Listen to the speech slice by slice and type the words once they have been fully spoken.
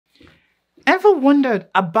Ever wondered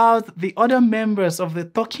about the other members of the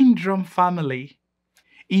talking drum family?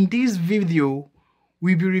 In this video,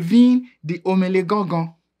 we'll be reviewing the Omele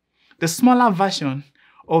Gangan, the smaller version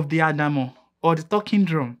of the Adamo or the talking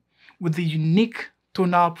drum with the unique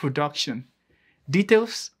tonal production.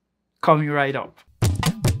 Details coming right up.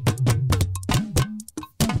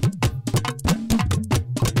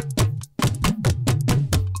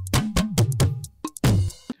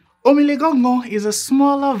 Omele Gangan is a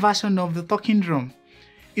smaller version of the talking drum.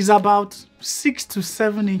 It's about 6 to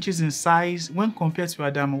 7 inches in size when compared to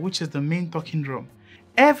Adamo, which is the main talking drum.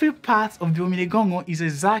 Every part of the Omele Gangan is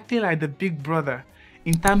exactly like the big brother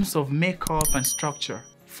in terms of makeup and structure.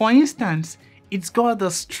 For instance, it's got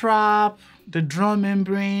the strap, the drum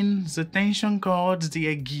membrane, the tension cords, the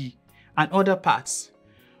egi, and other parts.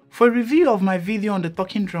 For a review of my video on the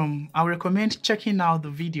talking drum, I recommend checking out the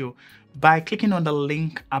video by clicking on the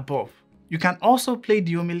link above. You can also play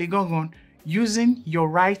the Omele Gangan using your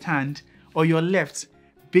right hand or your left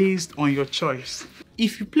based on your choice.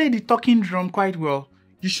 If you play the talking drum quite well,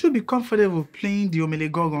 you should be comfortable playing the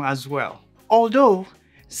Omele Gangan as well. Although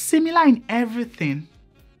similar in everything,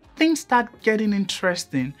 things start getting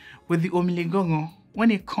interesting with the Omele Gangan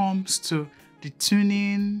when it comes to the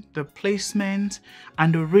tuning, the placement,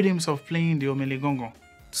 and the rhythms of playing the Omele Gangan.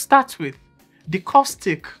 To start with, the cuff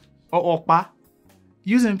stick or okpa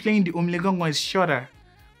used in playing the Omele Gangan is shorter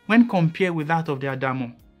when compared with that of the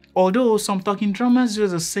Adamo. Although some talking drummers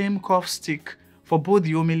use the same cuff stick for both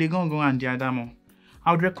the Omele Gangan and the Adamo,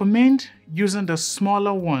 I would recommend using the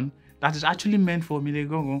smaller one that is actually meant for Omele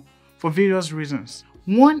Gangan for various reasons.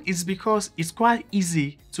 One is because it's quite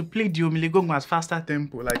easy to play the Omele Gangan at faster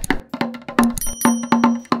tempo, like.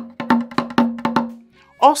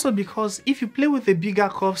 Also because if you play with a bigger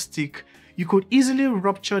cuff stick, you could easily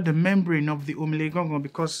rupture the membrane of the Omele Gangan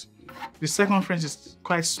because the circumference is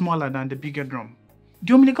quite smaller than the bigger drum.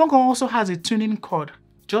 The Omele Gangan also has a tuning cord,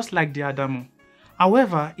 just like the Adamo.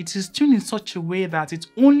 However, it is tuned in such a way that it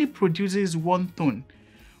only produces one tone,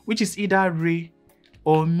 which is either re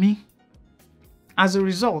or mi. As a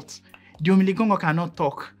result, the Omele Gangan cannot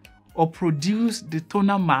talk or produce the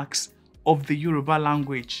tonal marks of the Yoruba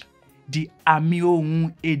language, the Ami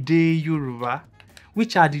Ohun Ede Yoruba,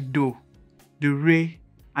 which are the do, the re,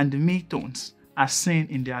 and the mi tones as seen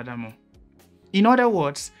in the Adamo. In other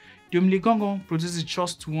words, the Omele Gangan produces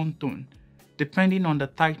just one tone, depending on the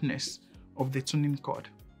tightness of the tuning cord.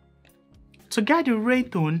 To get the re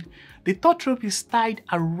tone, the third rope is tied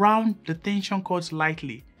around the tension cords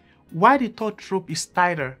lightly, while the third rope is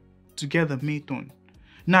tighter to get the mi tone.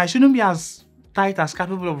 Now, it shouldn't be as tight as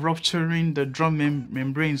capable of rupturing the drum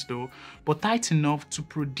membranes though, but tight enough to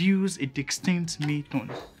produce a distinct mi tone.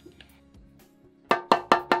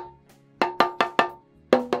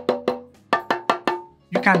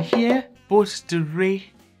 You can hear both the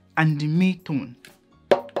re and the mi tone.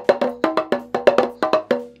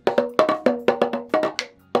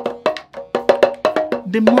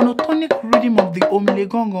 The monotonic rhythm of the Omele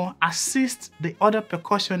Gangan assists the other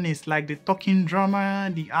percussionists like the talking drummer,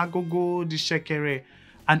 the agogo, the shekere,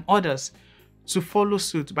 and others to follow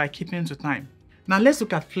suit by keeping to time. Now let's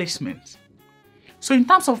look at placement. So in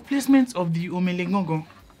terms of placement of the Omele Gangan,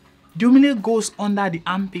 the Omele goes under the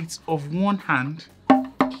armpits of one hand,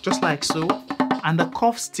 just like so, and the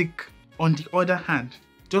cuff stick on the other hand,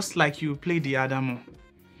 just like you play the Adamo.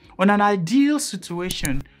 On an ideal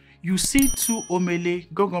situation, you see two Omele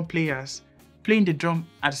Gangan players playing the drum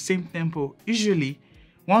at the same tempo. Usually,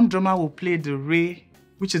 one drummer will play the re,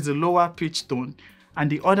 which is the lower pitch tone, and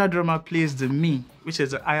the other drummer plays the mi, which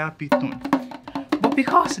is the higher pitch tone. But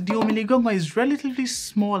because the Omele Gangan is relatively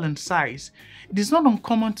small in size, it is not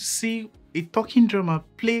uncommon to see a talking drummer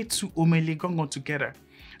play two Omele Gangan together.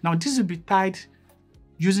 Now this will be tied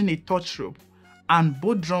using a touch rope, and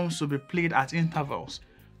both drums will be played at intervals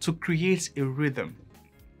to create a rhythm.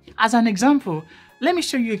 As an example, let me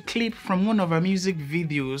show you a clip from one of our music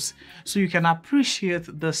videos so you can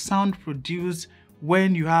appreciate the sound produced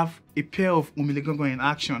when you have a pair of Omele Gangan in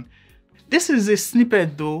action. This is a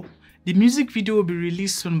snippet though. The music video will be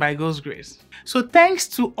released soon by God's grace. So thanks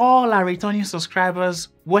to all our returning subscribers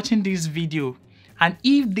watching this video, and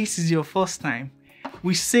if this is your first time,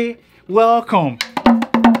 we say welcome.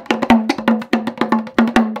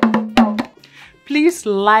 Please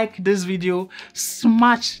like this video,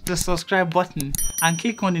 smash the subscribe button, and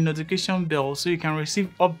click on the notification bell so you can receive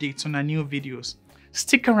updates on our new videos.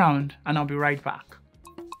 Stick around and I'll be right back.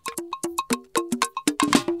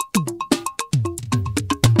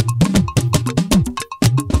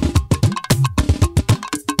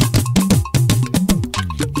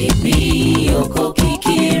 Èmi ò kò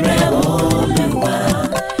kìkì rẹ̀ Olúwa,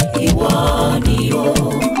 ìwọ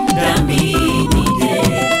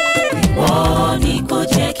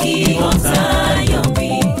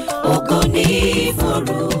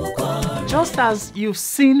Just as you've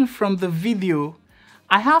seen from the video,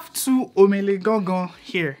 I have two Omele Gangan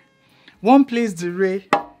here. One plays the re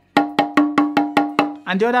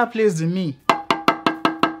and the other plays the mi.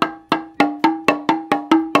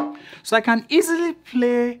 So I can easily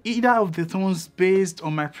play either of the tones based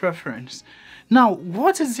on my preference. Now,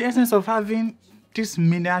 what is the essence of having this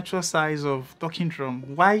miniature size of talking drum?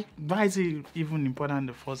 Why is it even important in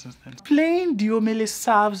the first instance? Playing the omele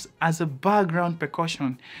serves as a background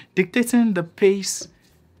percussion, dictating the pace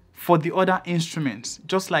for the other instruments,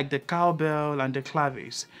 just like the cowbell and the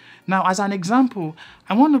claves. Now, as an example,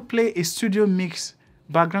 I want to play a studio mix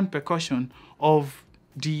background percussion of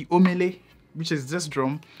the omele, which is this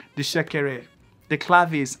drum, the shekere, the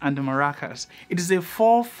claves, and the maracas. It is a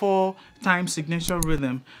 4/4 time signature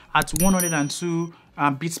rhythm at 102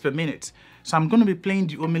 beats per minute. So I'm going to be playing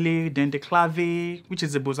the omele, then the clave, which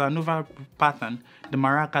is the bossa nova pattern, the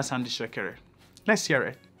maracas, and the shekere. Let's hear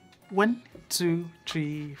it. 1, 2,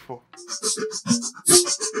 3, 4.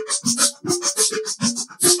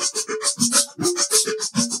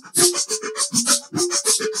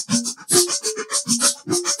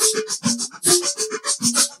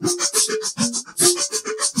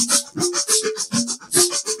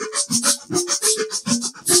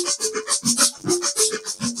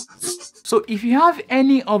 So if you have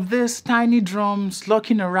any of these tiny drums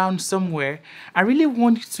lurking around somewhere, I really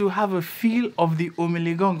want you to have a feel of the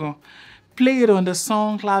Omele Gangan. Play it on the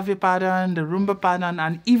song clave pattern, the rumba pattern,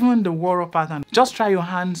 and even the woro pattern. Just try your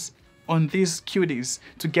hands on these cuties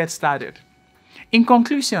to get started. In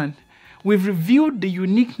conclusion, we've reviewed the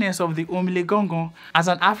uniqueness of the Omele Gangan as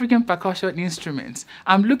an African percussion instrument.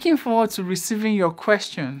 I'm looking forward to receiving your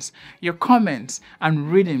questions, your comments, and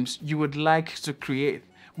rhythms you would like to create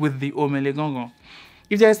with the Omele Gangan.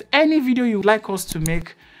 If there's any video you'd like us to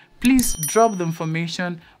make, please drop the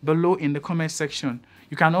information below in the comment section.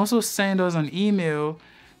 You can also send us an email,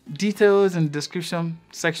 details in the description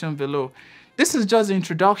section below. This is just the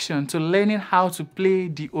introduction to learning how to play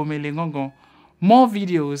the Omele Gangan. More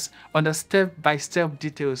videos on the step-by-step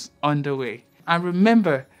details on the way. And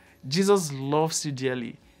remember, Jesus loves you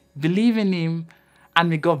dearly. Believe in Him, and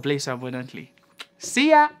may God bless you abundantly.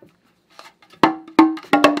 See ya!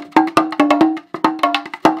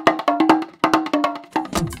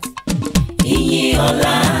 Ìyìn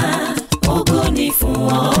ọlá ògo ni fún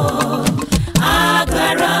ọ.